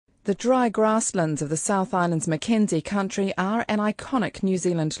The dry grasslands of the South Island's Mackenzie country are an iconic New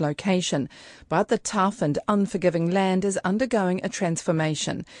Zealand location, but the tough and unforgiving land is undergoing a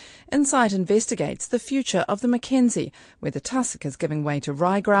transformation. Insight investigates the future of the Mackenzie, where the tussock is giving way to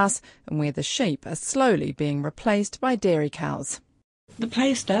ryegrass and where the sheep are slowly being replaced by dairy cows. The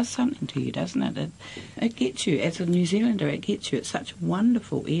place does something to you, doesn't it? It gets you, as a New Zealander, it gets you. It's such a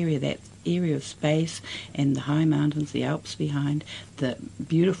wonderful area, that area of space and the high mountains, the Alps behind, the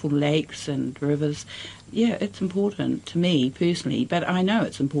beautiful lakes and rivers. Yeah, it's important to me personally, but I know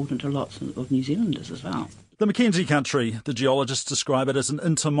it's important to lots of New Zealanders as well. The Mackenzie country, the geologists describe it as an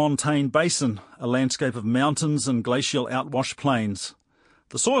intermontane basin, a landscape of mountains and glacial outwash plains.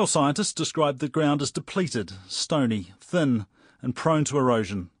 The soil scientists describe the ground as depleted, stony, thin, and prone to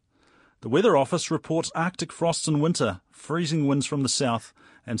erosion. The Weather Office reports Arctic frosts in winter, freezing winds from the south,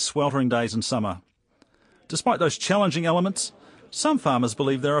 and sweltering days in summer. Despite those challenging elements, some farmers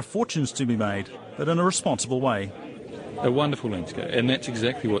believe there are fortunes to be made, but in a responsible way. A wonderful landscape, and that's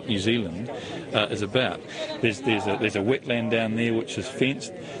exactly what New Zealand is about. There's a wetland down there which is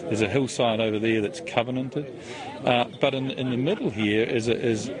fenced. There's a hillside over there that's covenanted. But in the middle here is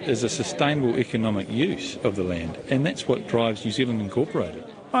a sustainable economic use of the land, and that's what drives New Zealand Incorporated.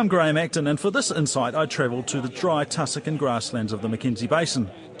 I'm Graham Acton, and for this insight I travelled to the dry tussock and grasslands of the Mackenzie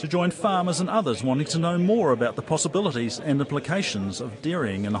Basin to join farmers and others wanting to know more about the possibilities and implications of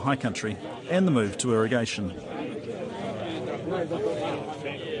dairying in the high country and the move to irrigation.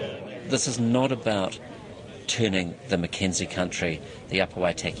 This is not about turning the Mackenzie country, the Upper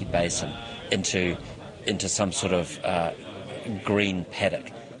Waitaki Basin, into some sort of green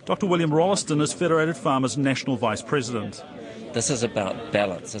paddock. Dr. William Rolleston is Federated Farmers' National Vice President. This is about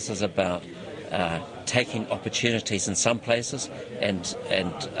balance. This is about taking opportunities in some places and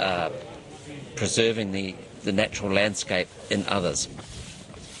preserving the natural landscape in others.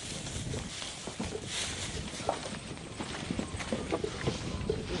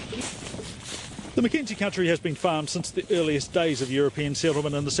 The Mackenzie country has been farmed since the earliest days of European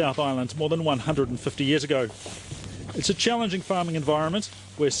settlement in the South Island more than 150 years ago. It's a challenging farming environment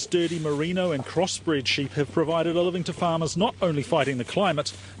where sturdy merino and crossbred sheep have provided a living to farmers not only fighting the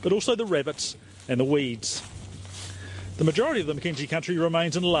climate, but also the rabbits and the weeds. The majority of the Mackenzie country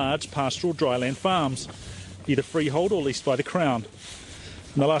remains in large pastoral dryland farms, either freehold or leased by the Crown.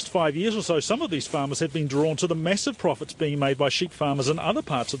 In the last 5 years or so, some of these farmers have been drawn to the massive profits being made by sheep farmers in other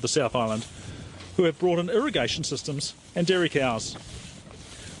parts of the South Island, who have brought in irrigation systems and dairy cows.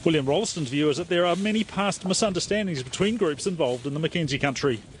 William Rolleston's view is that there are many past misunderstandings between groups involved in the Mackenzie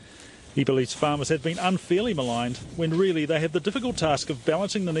country. He believes farmers have been unfairly maligned when really they have the difficult task of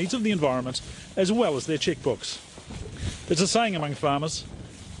balancing the needs of the environment as well as their checkbooks. There's a saying among farmers,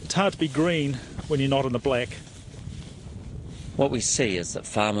 it's hard to be green when you're not in the black. What we see is that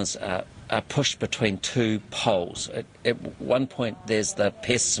farmers are pushed between two poles. At one point there's the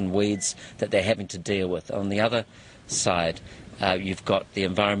pests and weeds that they're having to deal with. On the other side, you've got the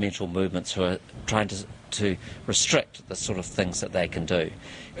environmental movements who are trying to restrict the sort of things that they can do.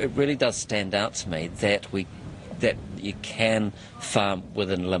 It really does stand out to me that you can farm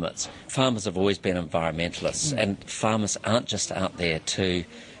within limits. Farmers have always been environmentalists, and farmers aren't just out there to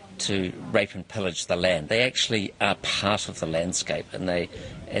rape and pillage the land. They actually are part of the landscape, and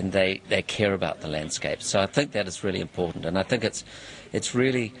they care about the landscape. So I think that is really important, and I think it's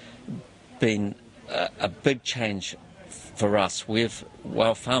really been a big change for us.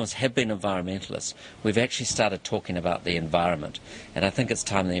 While farmers have been environmentalists, we've actually started talking about the environment, and I think it's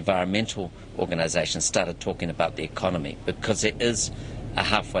time the environmental organisations started talking about the economy, because there is a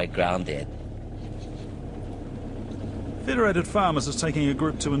halfway ground there. Federated Farmers is taking a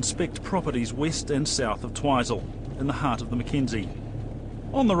group to inspect properties west and south of Twizel, in the heart of the Mackenzie.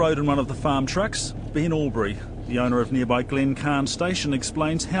 On the road in one of the farm trucks, Ben Albury, the owner of nearby Glen Carn Station,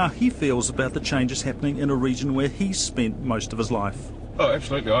 explains how he feels about the changes happening in a region where he's spent most of his life. Oh,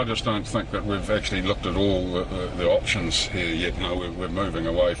 absolutely. I just don't think that we've actually looked at all the options here yet. No, we're moving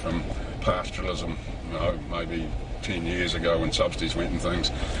away from pastoralism, maybe 10 years ago when subsidies went and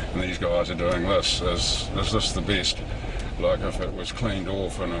things, and these guys are doing this. Is this the best? Like if it was cleaned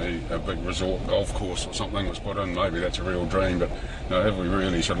off and a big resort golf course or something was put in, maybe that's a real dream, but have we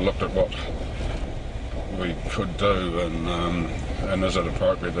really sort of looked at what we could do, and is it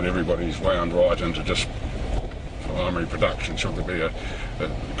appropriate that everybody's wound right into just primary production? Should there be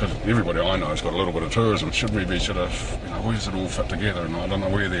because everybody I know has got a little bit of tourism, should we be sort of, where does it all fit together? And I don't know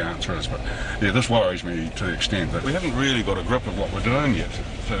where the answer is, but yeah, this worries me to the extent that we haven't really got a grip of what we're doing yet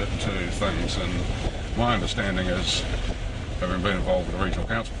to things, and my understanding is, having been involved with the regional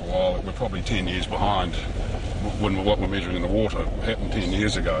council for a while, that we're probably 10 years behind when what we're measuring in the water happened 10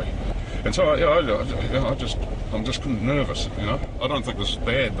 years ago. And so I'm just nervous, you know. I don't think this is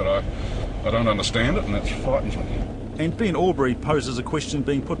bad, but I don't understand it, and that frightens me. And Ben Aubrey poses a question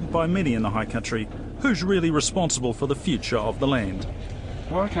being put by many in the high country: who's really responsible for the future of the land?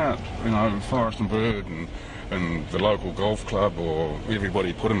 Why can't, you know, Forest and Bird and the local golf club or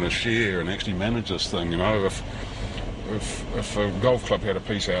everybody put in a share and actually manage this thing, you know? If a golf club had a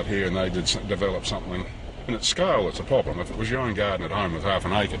piece out here and they did develop something, and at scale it's a problem. If it was your own garden at home with half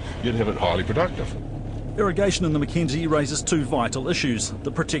an acre, you'd have it highly productive. Irrigation in the Mackenzie raises two vital issues: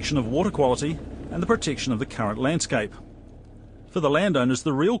 the protection of water quality and the protection of the current landscape. For the landowners,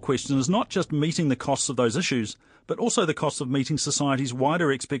 the real question is not just meeting the costs of those issues, but also the cost of meeting society's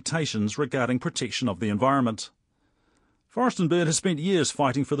wider expectations regarding protection of the environment. Forest and Bird has spent years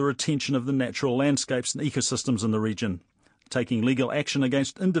fighting for the retention of the natural landscapes and ecosystems in the region, taking legal action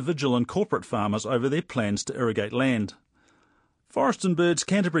against individual and corporate farmers over their plans to irrigate land. Forest and Bird's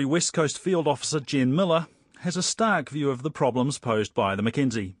Canterbury West Coast Field Officer Jen Miller has a stark view of the problems posed by the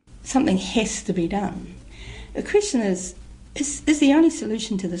Mackenzie. Something has to be done. The question is the only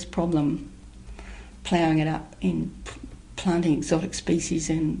solution to this problem ploughing it up and planting exotic species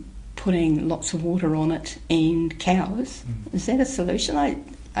and putting lots of water on it and cows? Is that a solution? I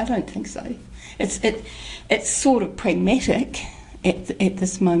don't think so. It's sort of pragmatic at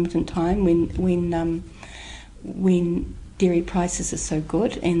this moment in time when dairy prices are so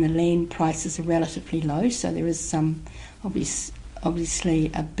good and the land prices are relatively low, so there is some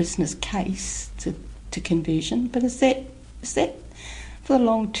obviously a business case to conversion. But is that for the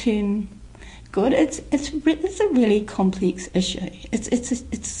long term good? It's a really complex issue. It's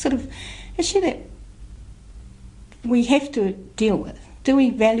a sort of issue that we have to deal with. Do we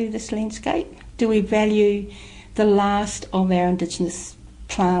value this landscape? Do we value the last of our indigenous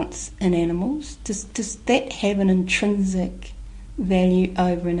plants and animals? Does that have an intrinsic value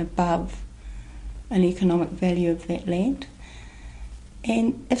over and above an economic value of that land?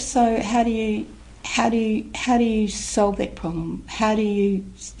 And if so, how do you solve that problem? How do you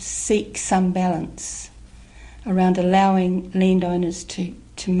seek some balance around allowing landowners to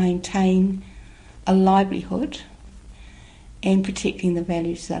maintain a livelihood and protecting the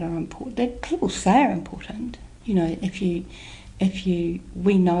values that are important, that people say are important? You know,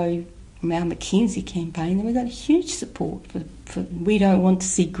 we know from our Mackenzie campaign that we've got huge support for we don't want to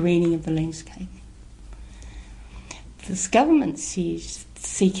see greening of the landscape. This government says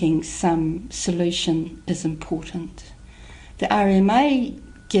seeking some solution is important. The RMA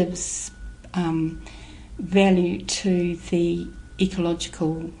gives value to the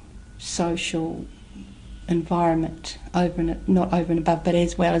ecological, social environment not over and above, but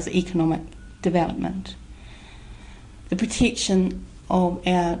as well as economic development. The protection of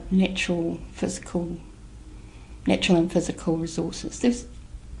our natural and physical resources. There's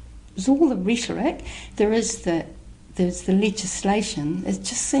all the rhetoric. There's the legislation. It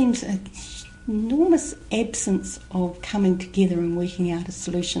just seems an enormous absence of coming together and working out a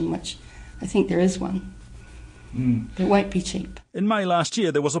solution, which I think there is one. But it won't be cheap. In May last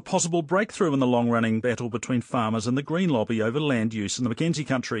year, there was a possible breakthrough in the long-running battle between farmers and the Green Lobby over land use in the Mackenzie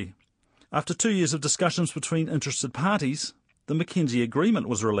country. After 2 years of discussions between interested parties, the Mackenzie Agreement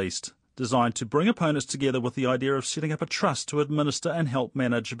was released, designed to bring opponents together with the idea of setting up a trust to administer and help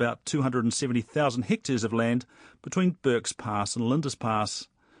manage about 270,000 hectares of land between Burke's Pass and Linda's Pass.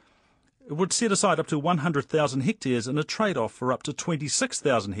 It would set aside up to 100,000 hectares in a trade-off for up to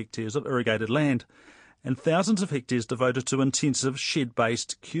 26,000 hectares of irrigated land, and thousands of hectares devoted to intensive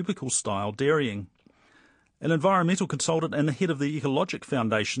shed-based cubicle-style dairying. An environmental consultant and the head of the Ecologic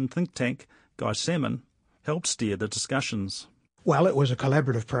Foundation think tank, Guy Salmon, helped steer the discussions. Well, it was a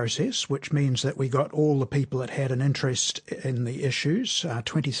collaborative process, which means that we got all the people that had an interest in the issues,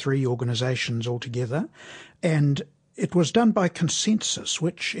 23 organisations altogether, and it was done by consensus,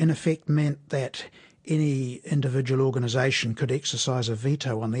 which in effect meant that any individual organisation could exercise a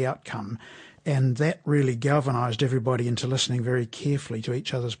veto on the outcome, and that really galvanised everybody into listening very carefully to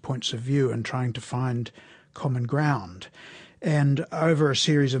each other's points of view and trying to find common ground. And over a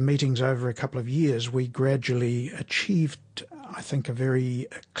series of meetings over a couple of years, we gradually achieved, I think, a very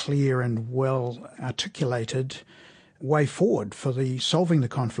clear and well-articulated way forward for solving the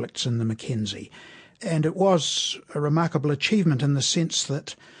conflicts in the Mackenzie. And it was a remarkable achievement in the sense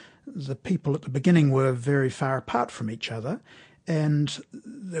that the people at the beginning were very far apart from each other, and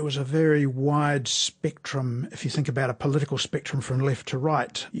there was a very wide spectrum. If you think about a political spectrum from left to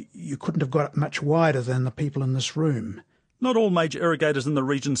right, you couldn't have got it much wider than the people in this room. Not all major irrigators in the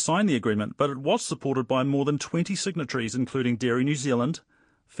region signed the agreement, but it was supported by more than 20 signatories, including Dairy New Zealand,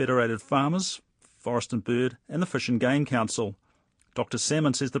 Federated Farmers, Forest and Bird and the Fish and Game Council. Dr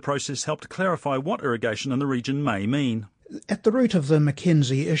Salmon says the process helped clarify what irrigation in the region may mean. At the root of the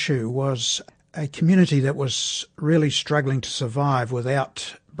Mackenzie issue was a community that was really struggling to survive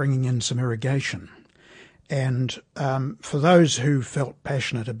without bringing in some irrigation. And for those who felt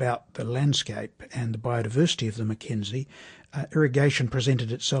passionate about the landscape and the biodiversity of the Mackenzie, irrigation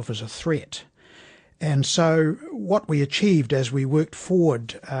presented itself as a threat. And so what we achieved as we worked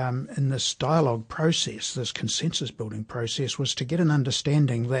forward in this dialogue process, this consensus building process, was to get an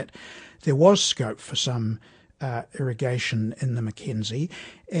understanding that there was scope for some irrigation in the Mackenzie.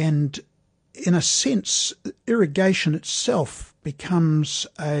 And in a sense, irrigation itself becomes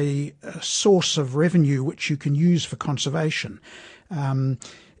a source of revenue which you can use for conservation.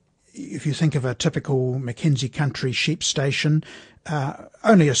 If you think of a typical Mackenzie country sheep station,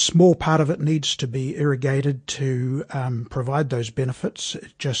 only a small part of it needs to be irrigated to provide those benefits.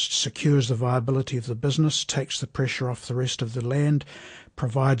 It just secures the viability of the business, takes the pressure off the rest of the land,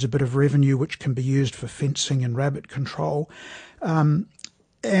 provides a bit of revenue which can be used for fencing and rabbit control.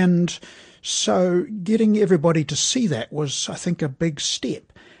 And so getting everybody to see that was, I think, a big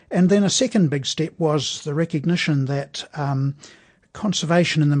step. And then a second big step was the recognition that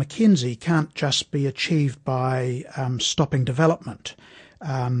conservation in the Mackenzie can't just be achieved by stopping development,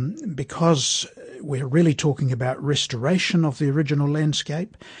 because we're really talking about restoration of the original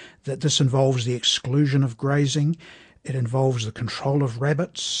landscape, that this involves the exclusion of grazing, it involves the control of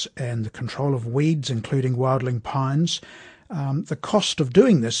rabbits and the control of weeds, including wildling pines. The cost of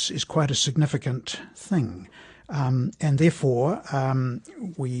doing this is quite a significant thing. And therefore,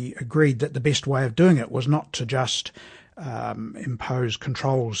 we agreed that the best way of doing it was not to just impose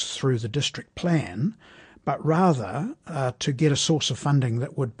controls through the district plan, but rather to get a source of funding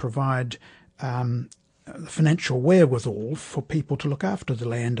that would provide the financial wherewithal for people to look after the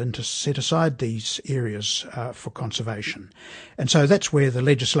land and to set aside these areas for conservation. And so that's where the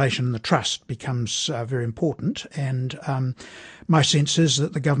legislation and the trust becomes very important, and my sense is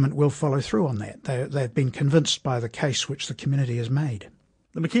that the government will follow through on that. They've been convinced by the case which the community has made.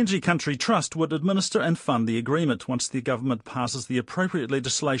 The Mackenzie Country Trust would administer and fund the agreement once the government passes the appropriate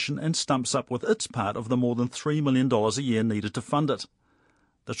legislation and stumps up with its part of the more than $3 million a year needed to fund it.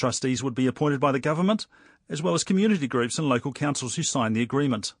 The trustees would be appointed by the government, as well as community groups and local councils who sign the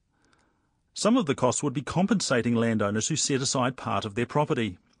agreement. Some of the costs would be compensating landowners who set aside part of their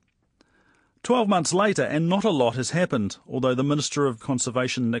property. 12 months later, and not a lot has happened, although the Minister of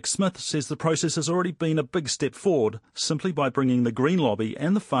Conservation, Nick Smith, says the process has already been a big step forward simply by bringing the Green Lobby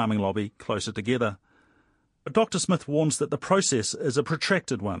and the farming lobby closer together. But Dr Smith warns that the process is a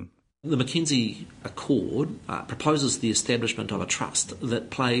protracted one. The Mackenzie Accord proposes the establishment of a trust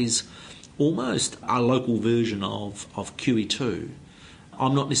that plays almost a local version of QE2.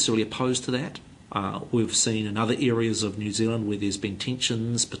 I'm not necessarily opposed to that. We've seen in other areas of New Zealand where there's been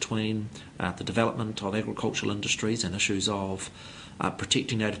tensions between the development of agricultural industries and issues of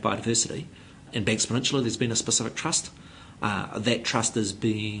protecting native biodiversity. In Banks Peninsula there's been a specific trust. That trust is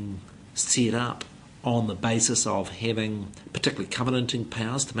being set up on the basis of having particularly covenanting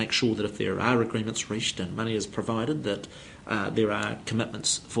powers to make sure that if there are agreements reached and money is provided, that there are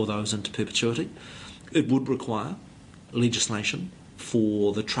commitments for those into perpetuity. It would require legislation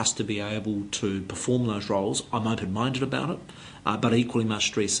for the trust to be able to perform those roles. I'm open-minded about it, but equally must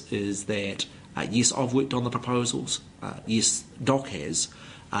stress is that, yes, I've worked on the proposals, yes, DOC has,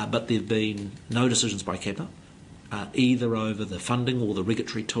 but there have been no decisions by Cabinet, either over the funding or the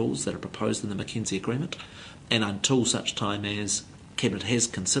regulatory tools that are proposed in the Mackenzie Agreement, and until such time as Cabinet has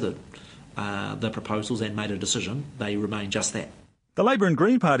considered the proposals and made a decision, they remain just that. The Labour and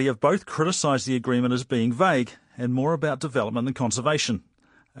Green Party have both criticised the agreement as being vague and more about development than conservation.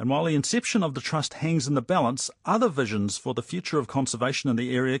 And while the inception of the trust hangs in the balance, other visions for the future of conservation in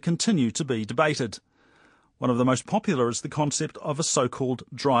the area continue to be debated. One of the most popular is the concept of a so-called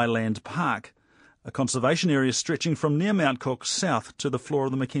dry land park, a conservation area stretching from near Mount Cook south to the floor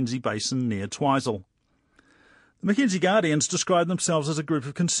of the Mackenzie Basin near Twizel. The Mackenzie Guardians describe themselves as a group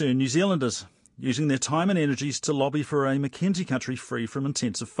of concerned New Zealanders, using their time and energies to lobby for a Mackenzie country free from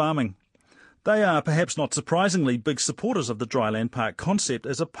intensive farming. They are, perhaps not surprisingly, big supporters of the dryland park concept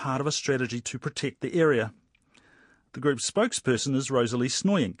as a part of a strategy to protect the area. The group's spokesperson is Rosalie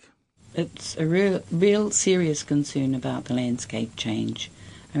Snoyink. It's a real serious concern about the landscape change.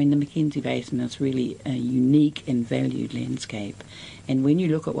 I mean, the Mackenzie Basin is really a unique and valued landscape. And when you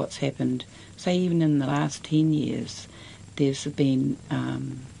look at what's happened, say even in the last 10 years, there's been,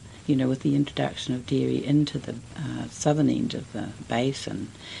 with the introduction of dairy into the southern end of the basin,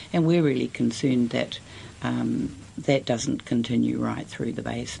 and we're really concerned that that doesn't continue right through the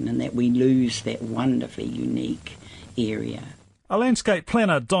basin, and that we lose that wonderfully unique area. A landscape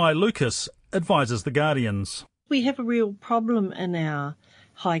planner, Di Lucas, advises the Guardians. We have a real problem in our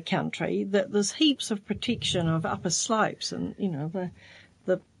high country that there's heaps of protection of upper slopes and,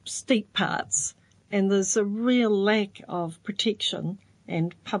 the steep parts, and there's a real lack of protection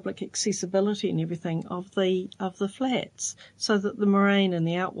and public accessibility and everything of the flats, so that the moraine and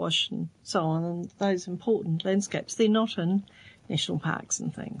the outwash and so on, and those important landscapes, they're not in national parks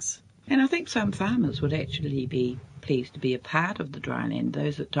and things. And I think some farmers would actually be pleased to be a part of the dryland,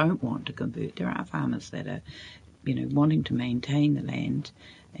 those that don't want to convert. There are farmers that are, wanting to maintain the land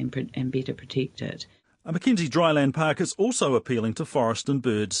and better protect it. A Mackenzie Dryland Park is also appealing to Forest and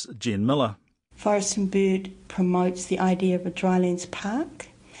Bird's Jen Miller. Forest and Bird promotes the idea of a drylands park,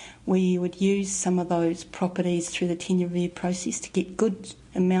 where you would use some of those properties through the tenure review process to get good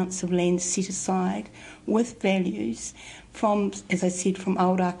amounts of land set aside with values from, as I said, from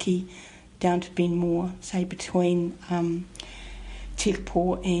Aoraki down to Benmore, say between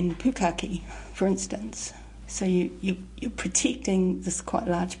Tekapo and Pukaki, for instance. So you're protecting this quite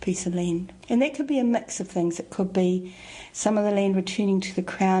large piece of land. And that could be a mix of things. It could be some of the land returning to the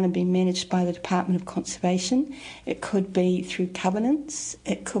Crown and being managed by the Department of Conservation. It could be through covenants.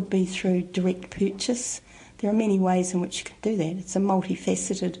 It could be through direct purchase. There are many ways in which you can do that. It's a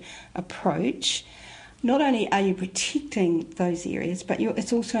multifaceted approach. Not only are you protecting those areas, but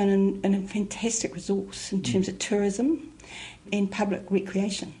it's also a fantastic resource in terms of tourism and public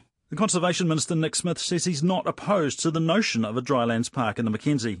recreation. The Conservation Minister, Nick Smith, says he's not opposed to the notion of a drylands park in the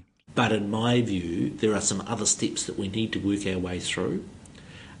Mackenzie. But in my view, there are some other steps that we need to work our way through,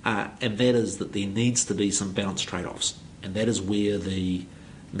 and that is that there needs to be some balanced trade-offs. And that is where the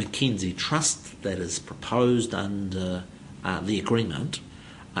Mackenzie Trust that is proposed under the agreement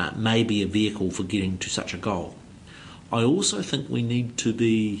may be a vehicle for getting to such a goal. I also think we need to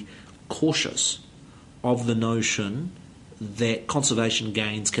be cautious of the notion that conservation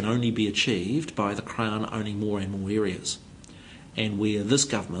gains can only be achieved by the Crown owning more and more areas, and where this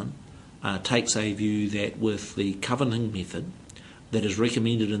government takes a view that with the covenanting method that is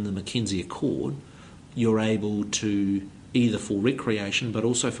recommended in the Mackenzie Accord, you're able to, either for recreation but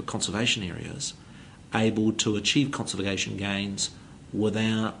also for conservation areas, able to achieve conservation gains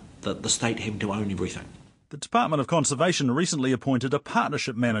without the state having to own everything. The Department of Conservation recently appointed a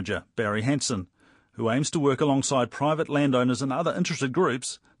partnership manager, Barry Hanson, who aims to work alongside private landowners and other interested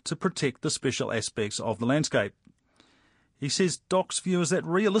groups to protect the special aspects of the landscape. He says Doc's view is that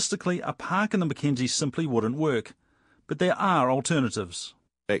realistically a park in the Mackenzie simply wouldn't work, but there are alternatives.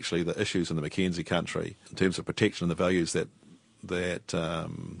 Actually, the issues in the Mackenzie country, in terms of protection and the values that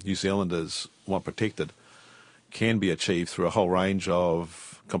New Zealanders want protected, can be achieved through a whole range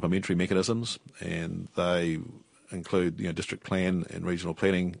of complementary mechanisms, and they include district plan and regional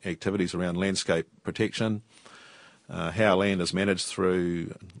planning activities around landscape protection, how land is managed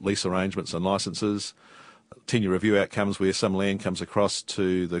through lease arrangements and licences, tenure review outcomes where some land comes across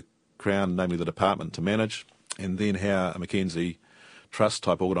to the Crown, namely the Department, to manage, and then how a Mackenzie Trust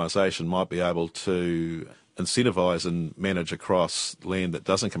type organisation might be able to incentivise and manage across land that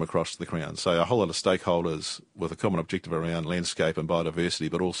doesn't come across to the Crown. So a whole lot of stakeholders with a common objective around landscape and biodiversity,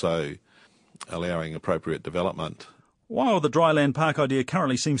 but also allowing appropriate development. While the dryland park idea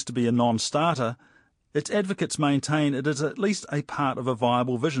currently seems to be a non-starter, its advocates maintain it is at least a part of a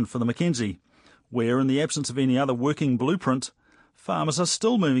viable vision for the Mackenzie, where, in the absence of any other working blueprint, farmers are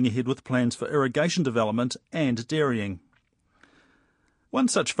still moving ahead with plans for irrigation development and dairying. One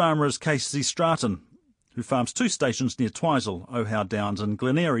such farmer is Casey Stratton, who farms 2 stations near Twizel, Ohow Downs and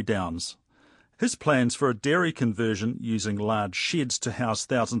Glenairy Downs. His plans for a dairy conversion using large sheds to house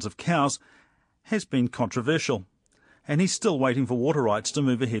thousands of cows has been controversial, and he's still waiting for water rights to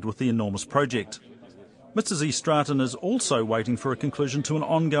move ahead with the enormous project. Mr Z. Stratton is also waiting for a conclusion to an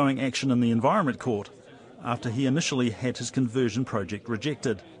ongoing action in the Environment Court after he initially had his conversion project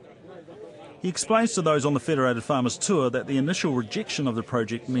rejected. He explains to those on the Federated Farmers Tour that the initial rejection of the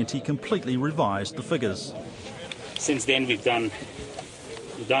project meant he completely revised the figures. Since then we've done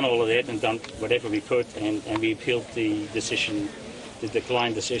all of that and done whatever we could, and we appealed the decision, the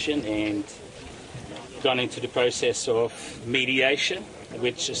decline decision, and gone into the process of mediation,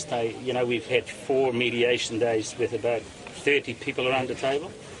 which is, we've had 4 mediation days with about 30 people around the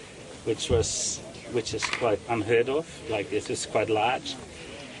table, which is quite unheard of. This is quite large.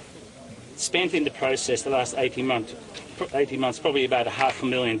 Spent in the process the last 18 months probably about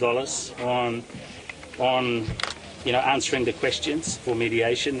 $500,000 on answering the questions for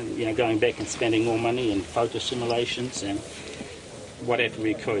mediation, and going back and spending more money and photo simulations and whatever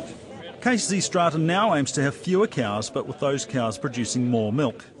we could. KCZ Stratton now aims to have fewer cows, but with those cows producing more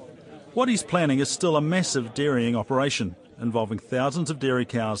milk. What he's planning is still a massive dairying operation, involving thousands of dairy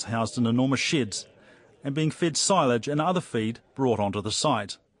cows housed in enormous sheds and being fed silage and other feed brought onto the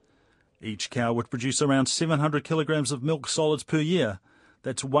site. Each cow would produce around 700 kilograms of milk solids per year.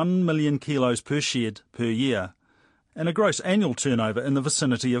 That's 1 million kilos per shed per year, and a gross annual turnover in the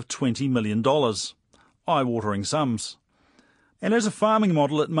vicinity of $20 million. Eye-watering sums. And as a farming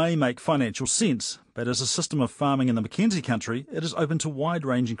model, it may make financial sense, but as a system of farming in the Mackenzie country, it is open to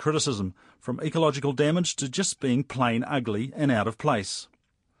wide-ranging criticism, from ecological damage to just being plain ugly and out of place.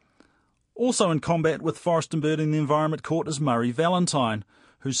 Also in combat with Forest and Bird in the Environment Court is Murray Valentine,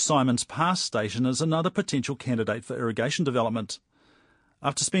 whose Simons Pass station is another potential candidate for irrigation development.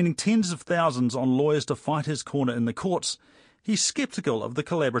 After spending tens of thousands on lawyers to fight his corner in the courts, he's sceptical of the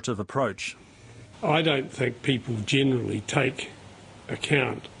collaborative approach. I don't think people generally take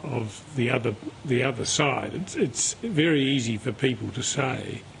account of the other side. It's very easy for people to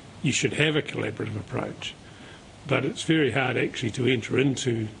say you should have a collaborative approach, but it's very hard actually to enter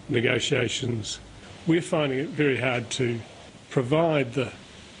into negotiations. We're finding it very hard to provide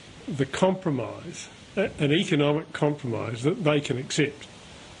the compromise, an economic compromise that they can accept.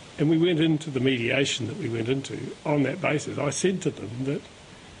 And we went into the mediation that we went into on that basis. I said to them that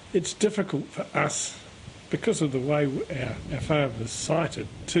it's difficult for us, because of the way our farm is sited,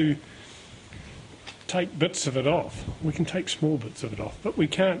 to take bits of it off. We can take small bits of it off, but we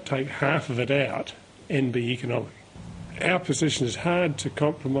can't take half of it out and be economic. Our position is hard to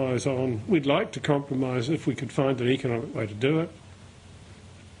compromise on. We'd like to compromise if we could find an economic way to do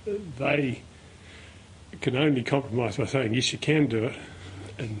it. They can only compromise by saying, yes, you can do it.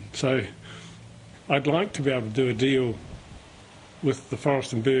 And so I'd like to be able to do a deal with the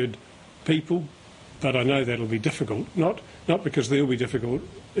Forest and Bird people, but I know that'll be difficult. Not because they'll be difficult,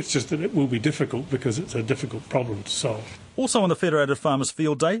 it's just that it will be difficult because it's a difficult problem to solve. Also on the Federated Farmers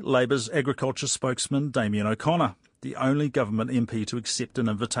Field Day, Labour's agriculture spokesman Damien O'Connor, the only government MP to accept an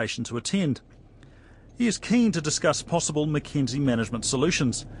invitation to attend. He is keen to discuss possible Mackenzie management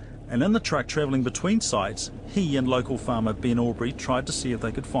solutions, and in the truck travelling between sites, he and local farmer Ben Aubrey tried to see if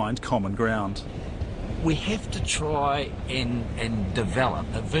they could find common ground. We have to try and develop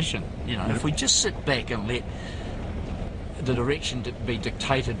a vision. You know, if we just sit back and let the direction be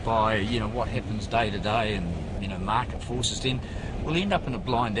dictated by, what happens day to day and, market forces, then we'll end up in a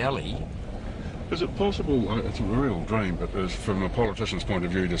blind alley. Is it possible, it's a real dream, but from a politician's point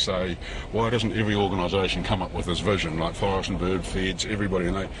of view to say, why doesn't every organisation come up with this vision, like Forest and Bird, Feds, everybody,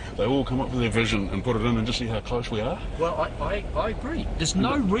 and they all come up with their vision and put it in and just see how close we are? Well, I agree. There's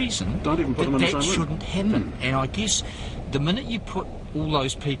no reason that shouldn't happen. And I guess the minute you put all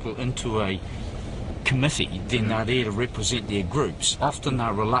those people into a committee, then they're there to represent their groups. Often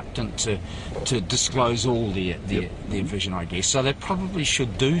they're reluctant to disclose all their vision, I guess. So they probably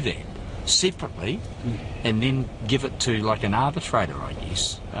should do that separately and then give it to like an arbitrator, I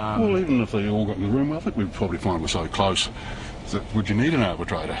guess. Well, even if they all got in the room, I think we'd probably find we're so close that would you need an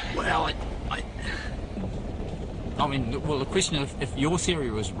arbitrator? Well, the question is, if your theory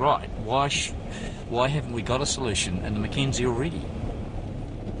was right, why haven't we got a solution in the Mackenzie already?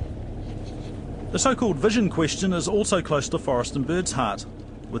 The so-called vision question is also close to Forest and Bird's heart,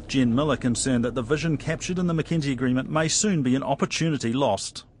 with Jen Miller concerned that the vision captured in the Mackenzie Agreement may soon be an opportunity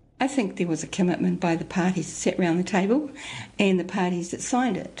lost. I think there was a commitment by the parties that sat around the table and the parties that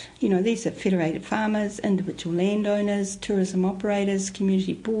signed it. These are federated farmers, individual landowners, tourism operators,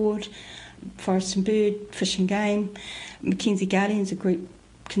 community board, Forest and Bird, Fish and Game. Mackenzie Guardians, a group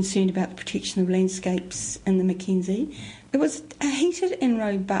concerned about the protection of landscapes in the Mackenzie. It was a heated and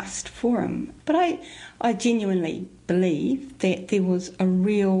robust forum, but I genuinely believe that there was a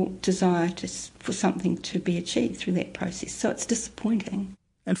real desire for something to be achieved through that process, so it's disappointing.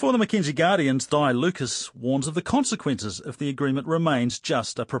 And for the Mackenzie Guardians, Di Lucas warns of the consequences if the agreement remains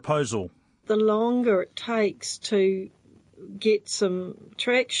just a proposal. The longer it takes to get some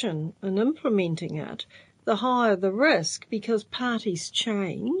traction in implementing it, the higher the risk, because parties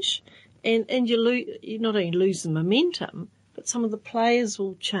change and you not only lose the momentum, but some of the players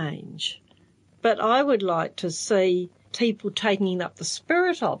will change. But I would like to see people taking up the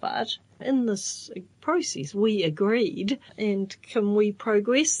spirit of it. In this process, we agreed, and can we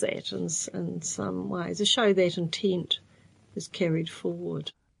progress that in some ways to show that intent is carried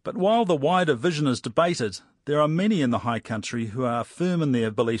forward? But while the wider vision is debated, there are many in the high country who are firm in their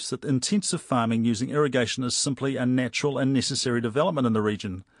beliefs that intensive farming using irrigation is simply a natural and necessary development in the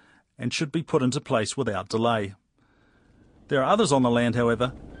region and should be put into place without delay. There are others on the land,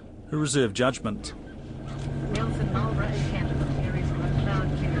 however, who reserve judgment. Nelson Mulray, candidate series from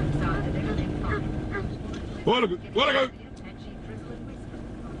McLeod Kennett, Wallago!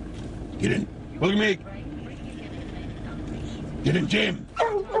 Get in. Wallago Meg. Get in, Jim.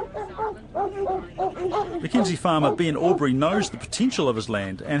 Mackenzie farmer Ben Aubrey knows the potential of his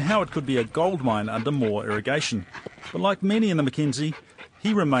land and how it could be a gold mine under more irrigation. But like many in the Mackenzie,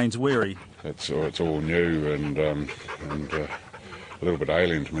 he remains wary. It's all new and a little bit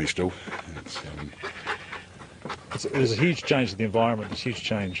alien to me still. There's a huge change in the environment, there's a huge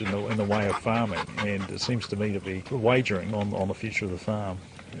change in the way of farming, and it seems to me to be wagering on the future of the farm.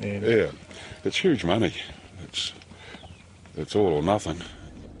 And yeah, it's huge money. It's all or nothing.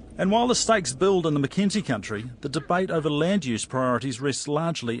 And while the stakes build in the Mackenzie country, the debate over land use priorities rests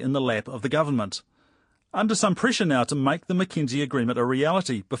largely in the lap of the government. Under some pressure now to make the Mackenzie Agreement a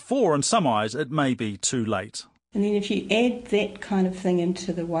reality, before, in some eyes, it may be too late. And then if you add that kind of thing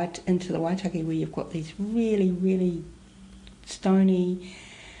into the Waitaki, where you've got these really, really stony,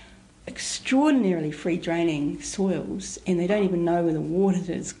 extraordinarily free-draining soils, and they don't even know where the water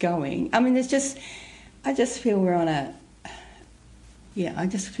is going. I mean, I just feel we're on I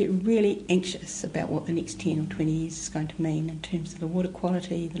just feel really anxious about what the next 10 or 20 years is going to mean in terms of the water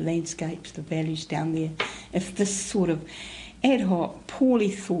quality, the landscapes, the values down there. If this sort of ad hoc,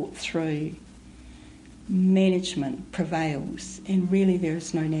 poorly thought through management prevails, and really there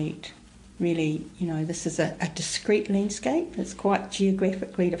is no need. Really, this is a discrete landscape. It's quite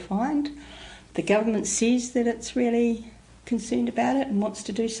geographically defined. The government says that it's really concerned about it and wants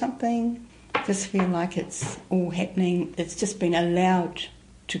to do something. I just feel like it's all happening. It's just been allowed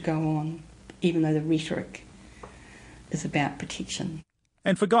to go on, even though the rhetoric is about protection.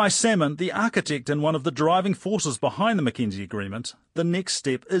 And for Guy Salmon, the architect and one of the driving forces behind the Mackenzie Agreement, the next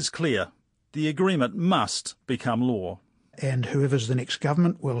step is clear. The agreement must become law. And whoever's the next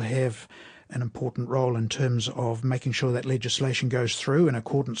government will have an important role in terms of making sure that legislation goes through in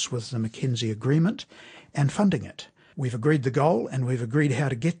accordance with the Mackenzie Agreement and funding it. We've agreed the goal and we've agreed how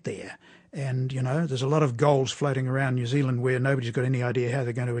to get there. And, there's a lot of goals floating around New Zealand where nobody's got any idea how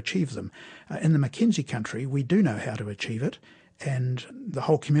they're going to achieve them. In the Mackenzie country, we do know how to achieve it, and the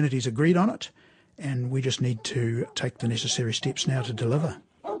whole community's agreed on it, and we just need to take the necessary steps now to deliver.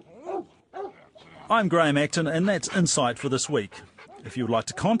 I'm Graham Acton, and that's Insight for this week. If you would like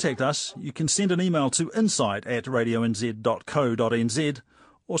to contact us, you can send an email to insight@radionz.co.nz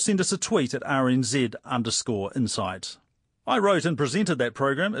or send us a tweet at rnz_insight. I wrote and presented that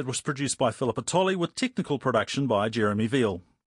program. It was produced by Philippa Tolley with technical production by Jeremy Veal.